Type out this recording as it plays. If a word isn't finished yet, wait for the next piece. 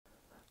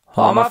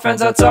All my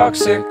friends are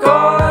toxic,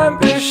 all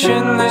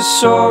ambitionless,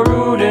 so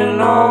rude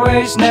and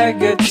always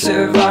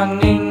negative. I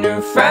need new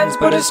friends,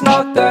 but it's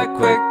not that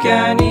quick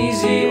and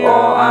easy,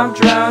 or I'm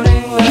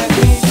drowning, let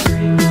me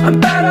breathe. I'm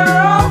better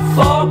off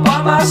all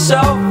by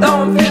myself,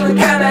 though I'm feeling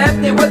kinda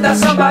empty without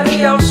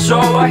somebody else. So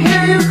I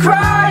hear you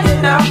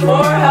crying out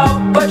for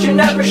help, but you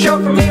never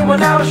showed for me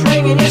when I was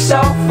ringing your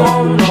cell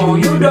phone. No,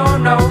 you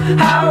don't know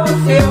how it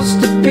feels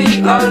to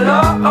be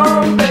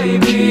alone,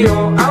 baby.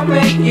 Oh, I'll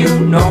make you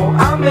know,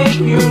 I'll make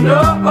you know.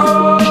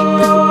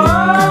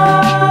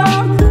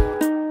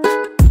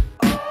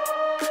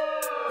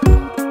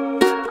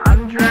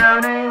 I'm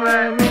drowning,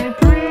 let me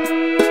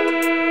breathe.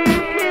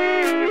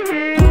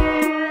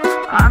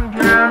 I'm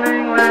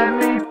drowning, let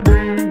me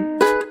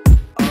breathe.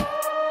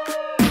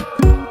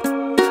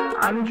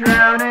 I'm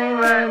drowning,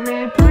 let me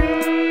breathe.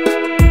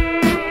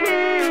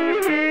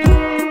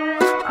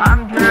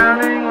 I'm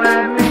drowning,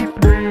 let me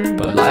breathe.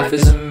 But life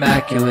is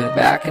immaculate,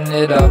 backing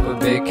it up a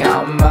bit,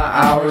 counting my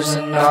hours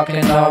and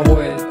knocking on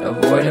wood,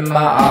 avoiding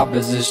my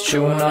opposites,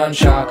 chewing on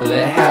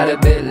chocolate. Had a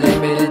bit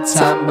limited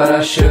time, but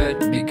I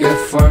should be good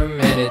for a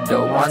minute.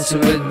 Don't want to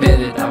admit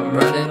it, I'm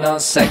running on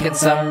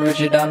seconds, I'm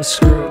rigid, I'm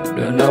screwed.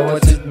 Don't know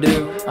what to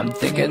do, I'm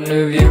thinking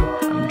of you.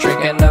 I'm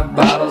drinking up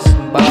bottles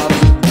and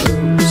bottles of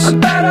booze. I'm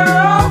better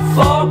off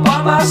all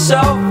by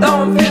myself,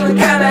 though I'm feeling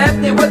kinda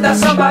empty without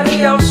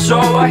somebody else. So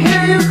I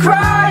hear you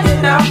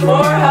crying out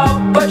for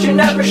help, but you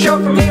never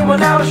showed for me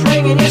when I was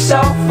ringing your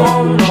cell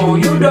phone. No,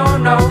 you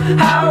don't know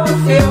how it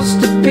feels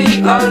to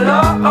be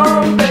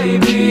alone,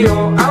 baby.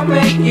 Oh, I'll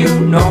make you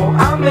know,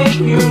 I'll make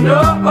you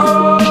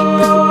know.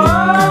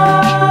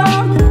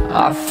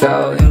 I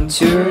fell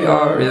into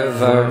your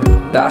river,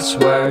 that's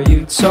where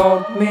you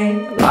told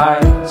me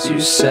lies. You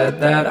said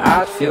that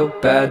I'd feel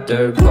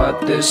better,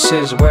 but this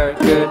is where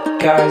good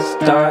guys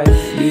die.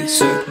 You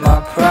took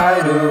my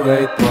pride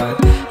away, but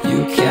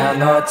you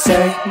cannot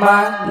take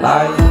my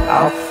life.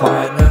 I'll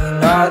find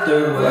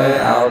another way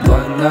out,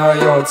 but now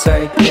you're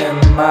taking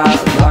my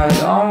life.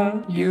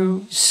 Don't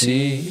you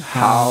see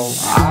how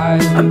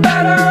I'm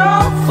better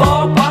off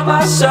all by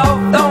myself,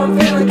 though I'm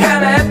feeling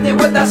kinda empty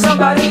without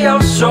somebody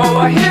else. So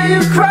I hear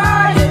you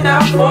crying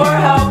out for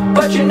help,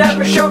 but you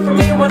never showed for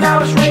me when I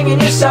was ringing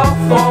your cell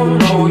phone.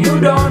 No, you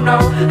don't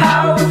know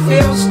how it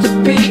feels to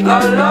be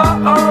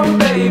alone,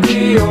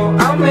 baby. Oh,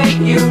 I'll make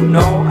you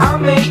know, I'll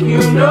make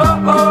you know.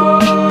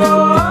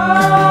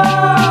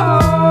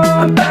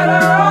 I'm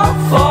better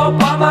off all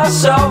by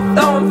myself,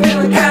 though I'm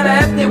feeling kinda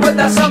empty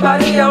without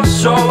somebody else.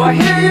 So I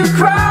hear you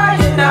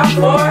crying out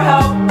for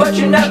help, but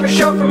you never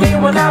showed for me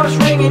when I was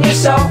ringing your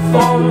cell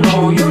phone.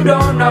 No, you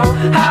don't know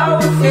how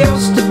it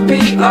feels to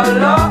be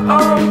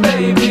alone,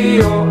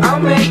 baby. Oh, I'll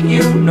make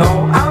you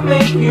know, I'll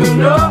make you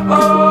know.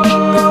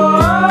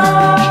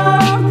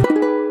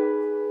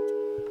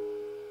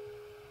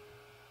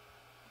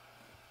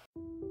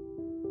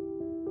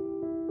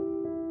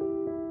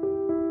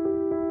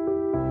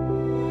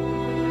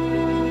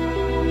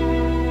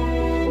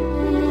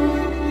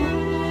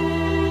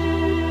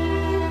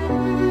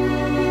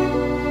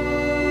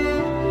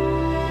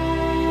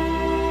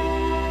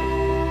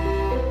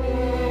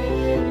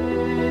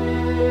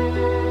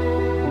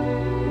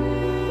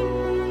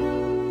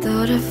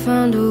 Thought I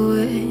found a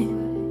way,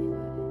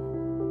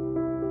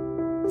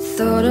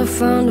 thought I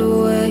found a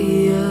way,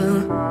 yeah.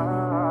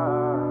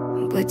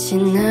 But you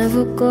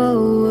never go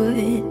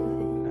away,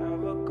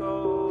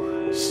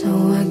 so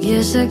I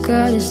guess I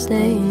gotta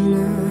stay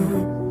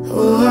now.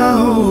 Oh, I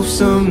hope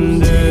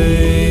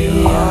someday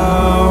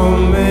I'll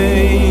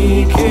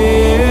make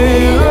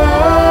it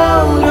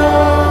out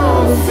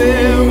of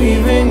there,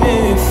 even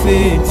if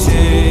it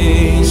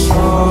takes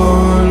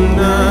all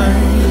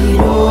night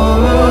or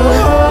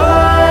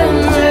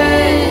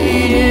 100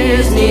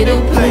 years. Need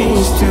a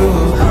place to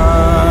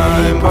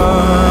hide,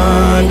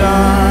 but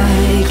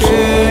I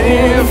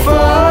can't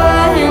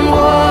find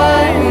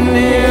one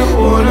there.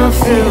 Wanna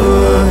feel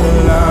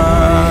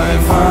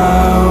alive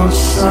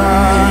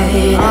outside,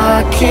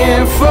 I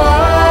can't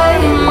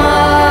find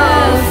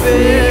my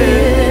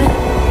fear.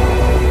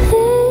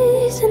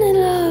 Isn't it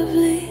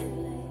lovely,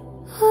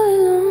 all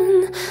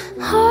alone?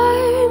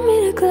 Heart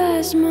made of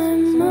glass, my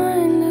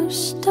mind of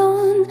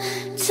stone.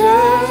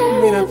 Tear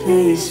me to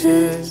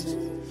pieces,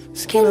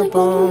 skin and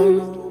bone.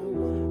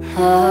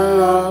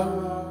 Hello,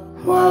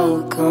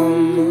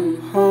 welcome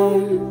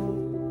home.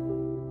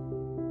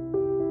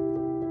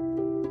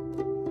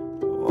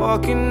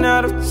 Walking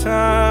out of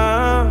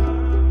town,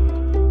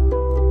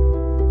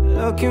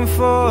 looking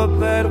for a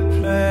better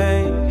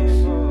place.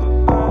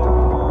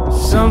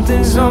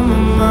 Something's on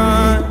my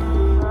mind,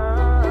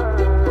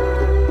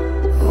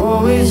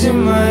 always in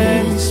my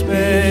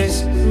headspace.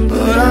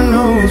 But I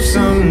know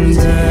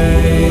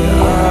someday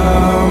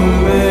I'll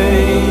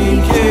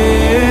make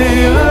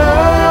it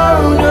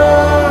out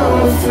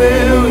of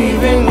here,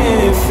 even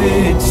if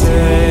it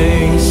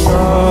takes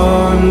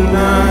all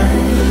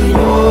night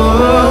or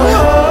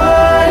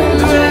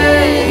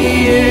 100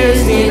 years.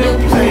 Need a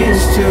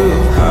place to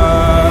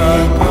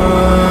hide,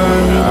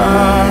 but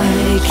I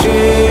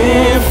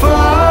can't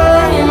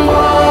find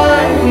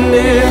one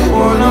there.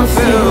 Wanna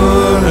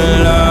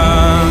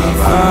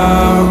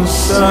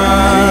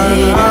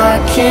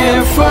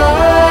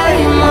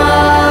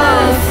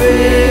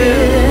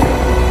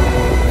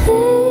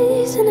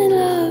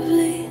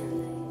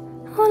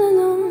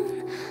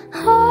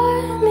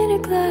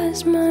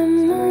is my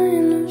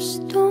mind of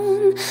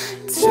stone.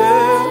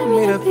 Tell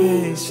me the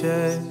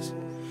pieces,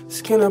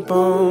 skin and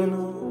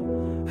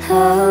bone.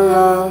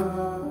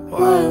 Hello,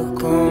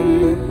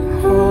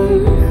 welcome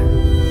home.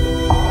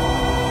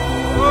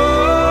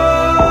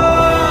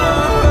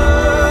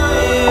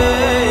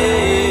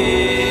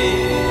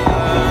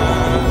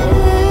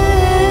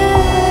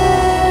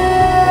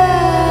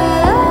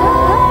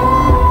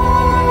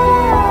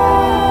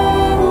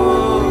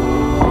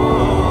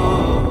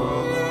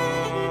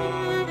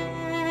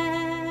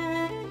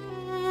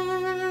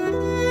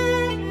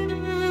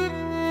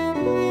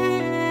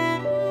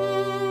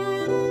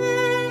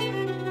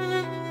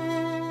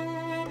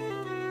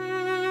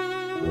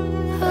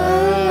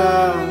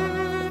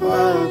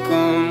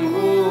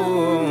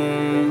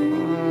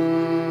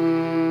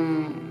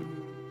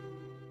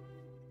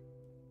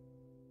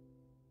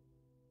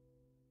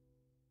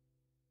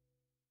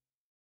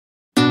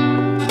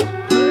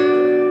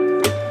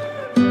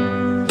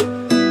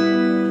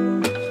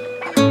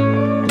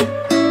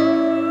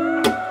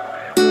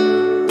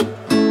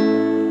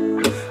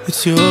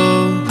 It's you,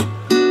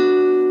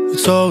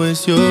 it's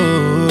always you.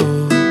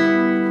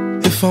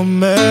 If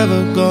I'm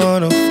ever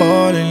gonna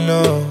fall in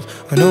love,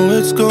 I know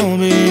it's gonna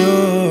be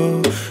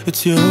you.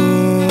 It's you,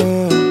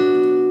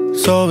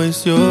 it's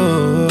always you.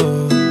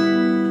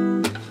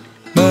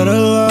 Met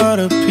a lot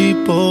of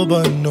people,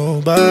 but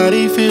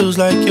nobody feels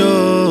like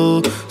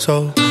you.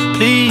 So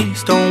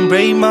please don't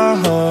break my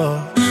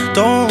heart,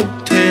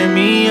 don't tear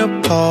me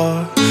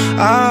apart.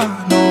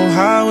 I know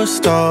how it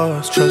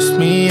starts, trust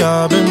me,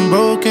 I've been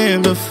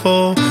broken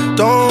before.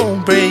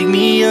 Don't break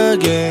me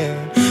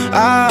again,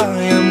 I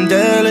am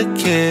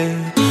delicate.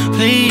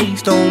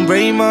 Please don't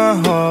break my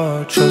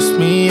heart, trust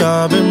me,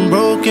 I've been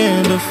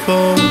broken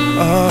before.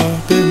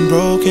 I've been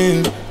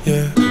broken,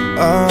 yeah.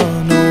 I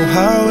know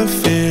how it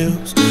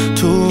feels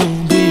to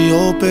be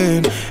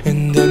open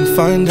and then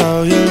find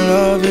out your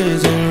love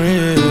isn't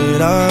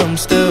real. I'm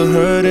still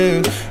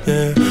hurting,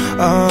 yeah,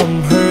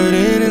 I'm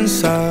hurting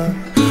inside.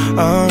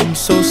 I'm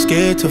so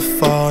scared to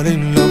fall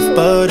in love,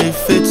 but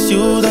if it's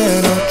you,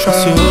 then I'll try.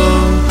 It's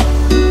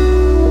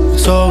you,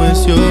 it's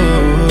always you.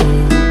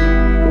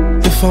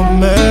 If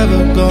I'm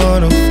ever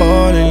gonna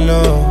fall in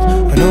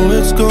love, I know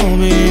it's gonna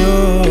be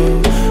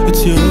you.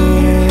 It's you,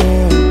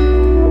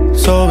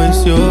 it's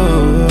always you.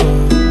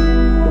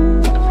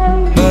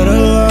 Met a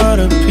lot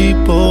of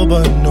people,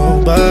 but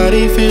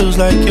nobody feels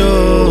like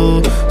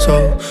you.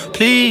 So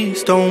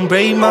please don't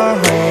break my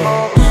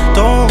heart,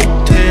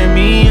 don't tear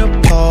me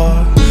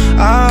apart.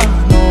 I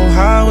know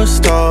how it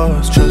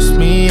starts, trust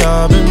me,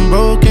 I've been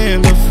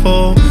broken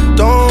before.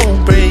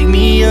 Don't break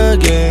me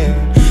again,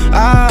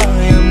 I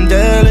am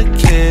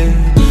delicate.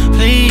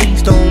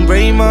 Please don't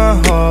break my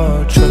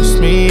heart, trust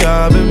me,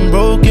 I've been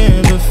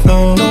broken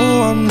before.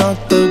 No, I'm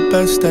not the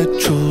best at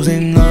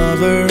choosing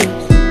lovers.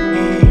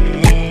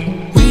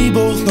 We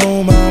both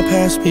know my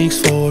past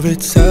speaks for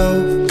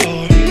itself.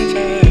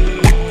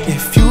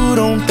 If you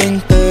don't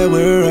think that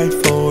we're right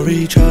for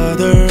each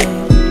other,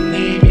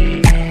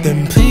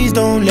 then please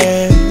don't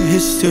let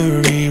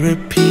history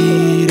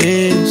repeat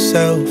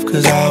itself.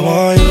 Cause I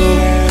want you,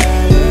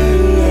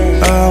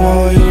 I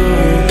want you.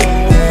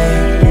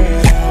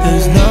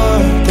 There's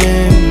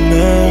nothing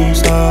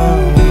else I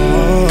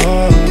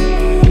want.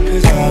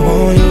 Cause I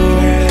want you,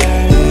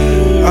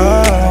 I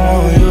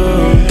want you.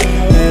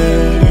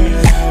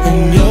 And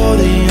you're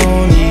the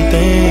only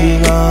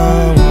thing I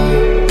want.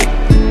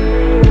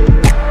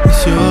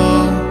 It's you,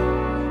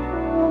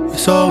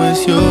 it's always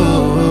you.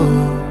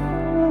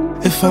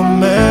 If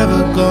I'm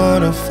ever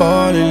gonna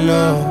fall in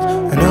love,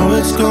 I know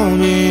it's gonna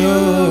be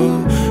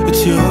you.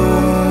 It's you,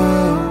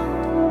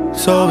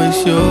 it's always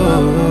you.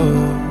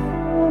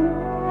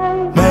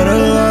 Met a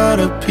lot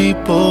of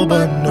people,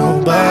 but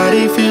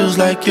nobody feels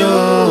like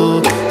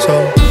you.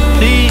 So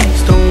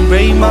please don't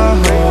break my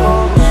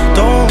heart,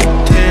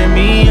 don't tear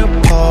me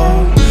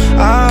apart.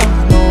 I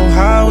know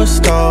how it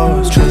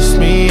starts, trust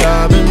me,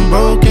 I've been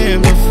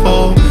broken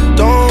before.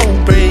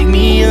 Don't break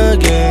me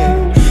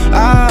again,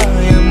 I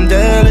am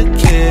delicate.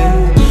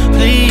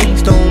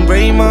 Please don't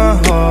break my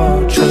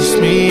heart, trust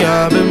me,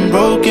 I've been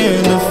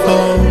broken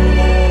before.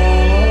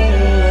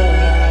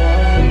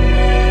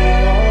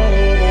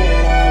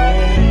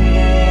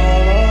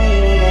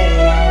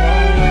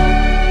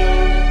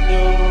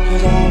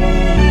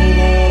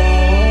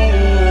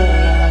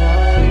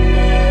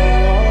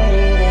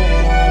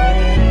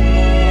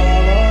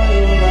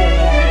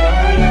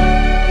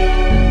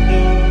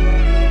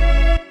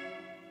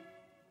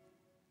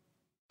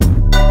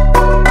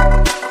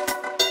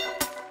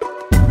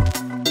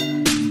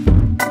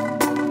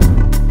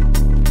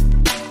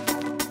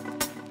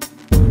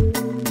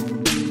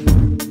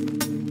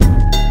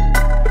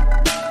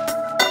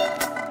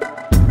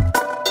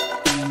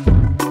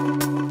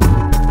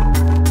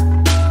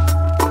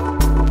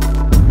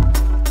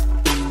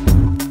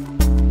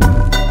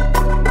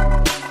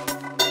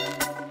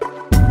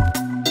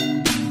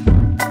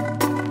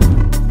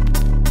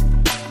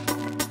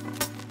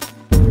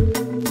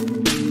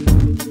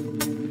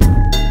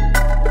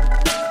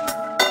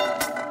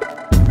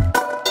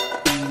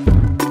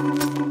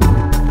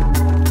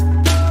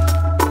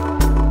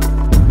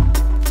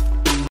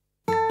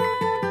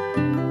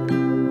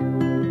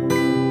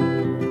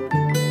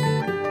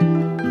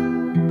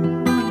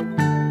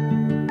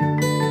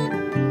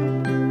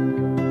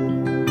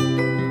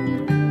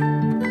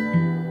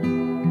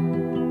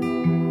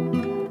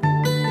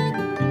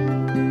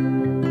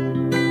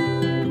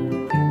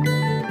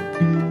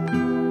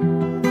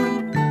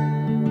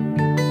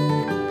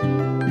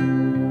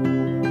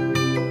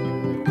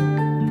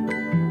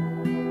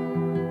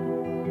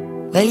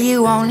 Well,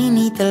 you only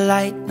need the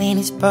light when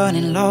it's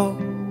burning low.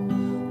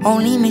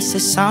 Only miss the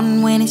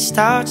sun when it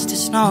starts to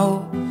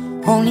snow.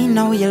 Only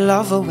know you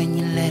love her when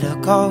you let her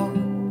go.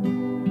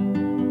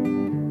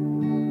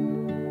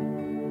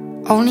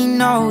 Only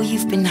know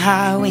you've been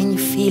high when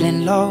you're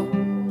feeling low.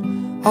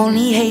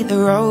 Only hate the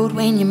road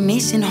when you're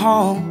missing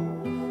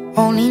home.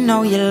 Only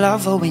know you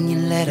love her when you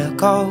let her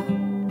go.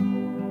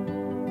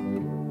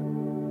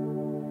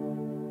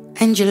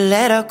 And you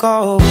let her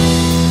go.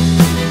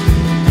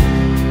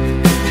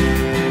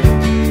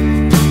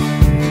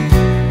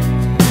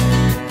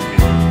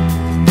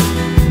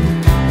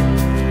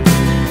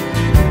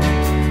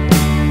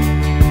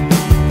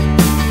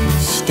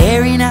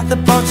 Staring at the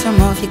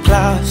bottom of your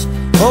glass,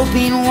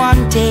 hoping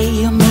one day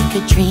you'll make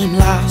a dream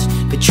last.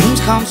 But dreams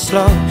come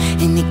slow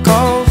and they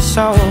go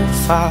so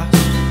fast.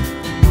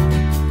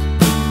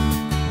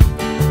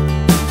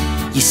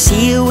 You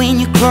see it when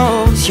you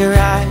close your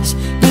eyes.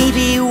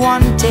 Maybe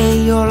one day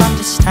you'll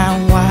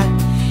understand why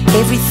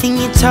everything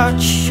you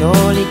touch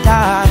surely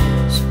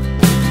dies.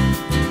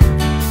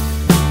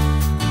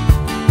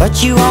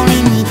 But you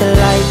only need the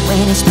light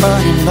when it's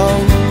burning low.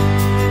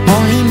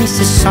 Only miss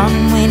the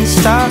sun when it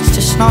starts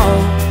to snow.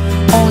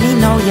 Only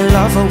know you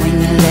love her when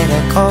you let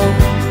her go.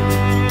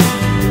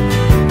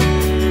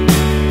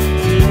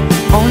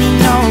 Only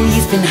know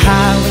you've been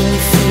high when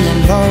you're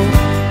feeling low.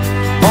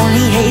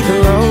 Only hate the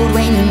road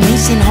when you're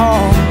missing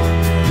home.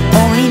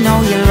 Only know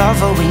you love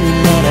her when you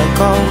let her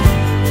go.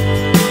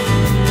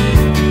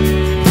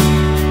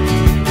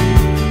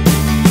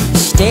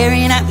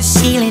 Staring at the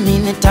ceiling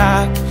in the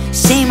dark,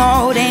 same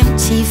old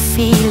empty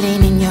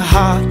feeling in your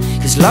heart.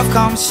 'Cause love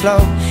comes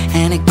slow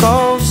and it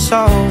goes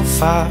so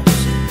fast.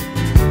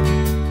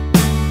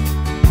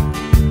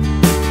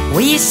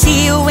 Well, you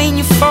see her when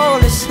you fall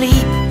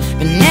asleep,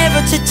 but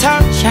never to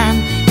touch and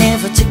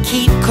never to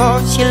keep.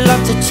 'Cause you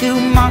loved her too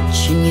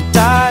much and you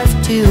dive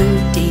too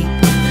deep.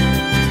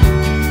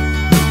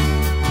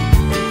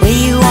 Well,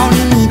 you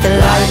only need the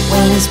light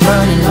when it's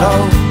burning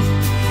low.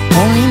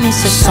 Only miss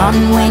the sun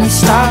when it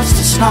starts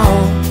to snow.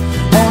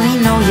 Only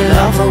know you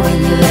love her when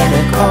you let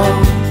her go.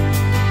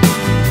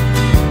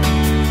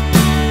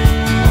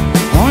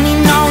 Only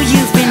know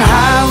you've been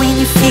high when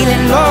you're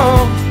feeling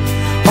low.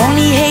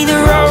 Only hate the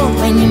road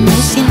when you're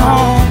missing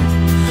home.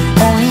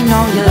 Only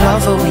know you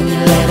love her when you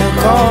let her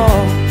go.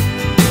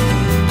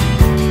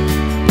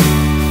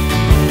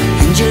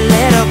 And you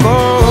let her go.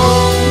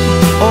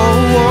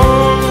 Oh, oh,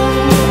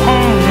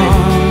 oh, oh.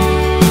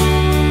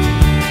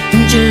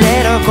 And you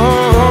let her go.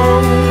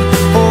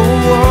 Oh,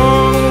 oh,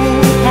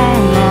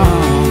 oh, oh.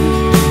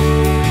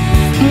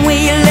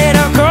 Will you let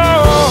her go?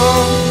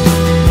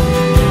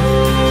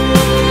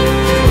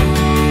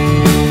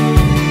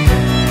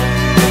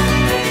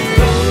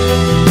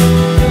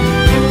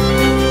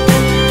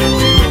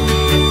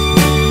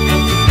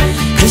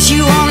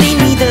 You only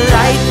need the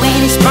light when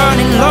it's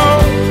burning low.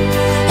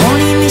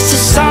 Only miss the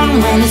sun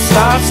when it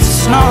starts to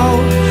snow.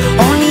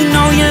 Only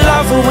know you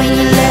love her when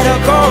you let her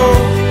go.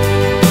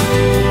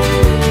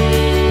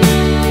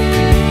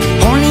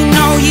 Only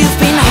know you've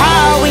been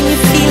high when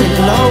you're feeling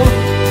low.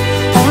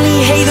 Only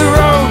hate the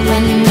road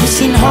when you're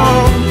missing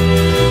home.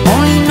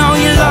 Only know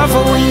you love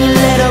her when you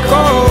let her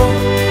go.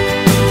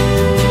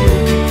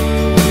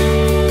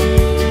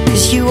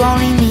 'Cause you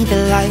only need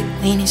the light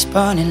when it's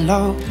burning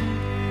low.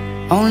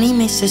 Only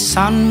miss the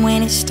sun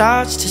when it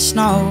starts to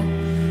snow.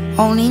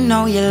 Only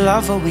know you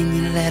love her when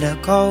you let her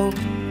go.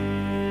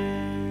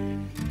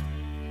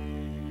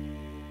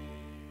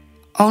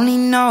 Only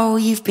know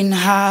you've been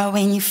high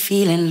when you're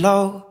feeling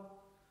low.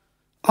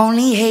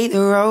 Only hate the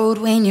road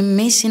when you're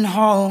missing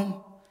home.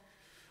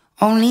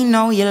 Only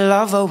know you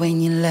love her when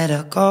you let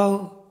her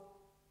go.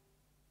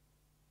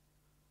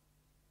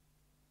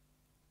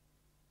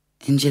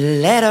 And you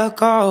let her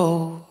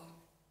go.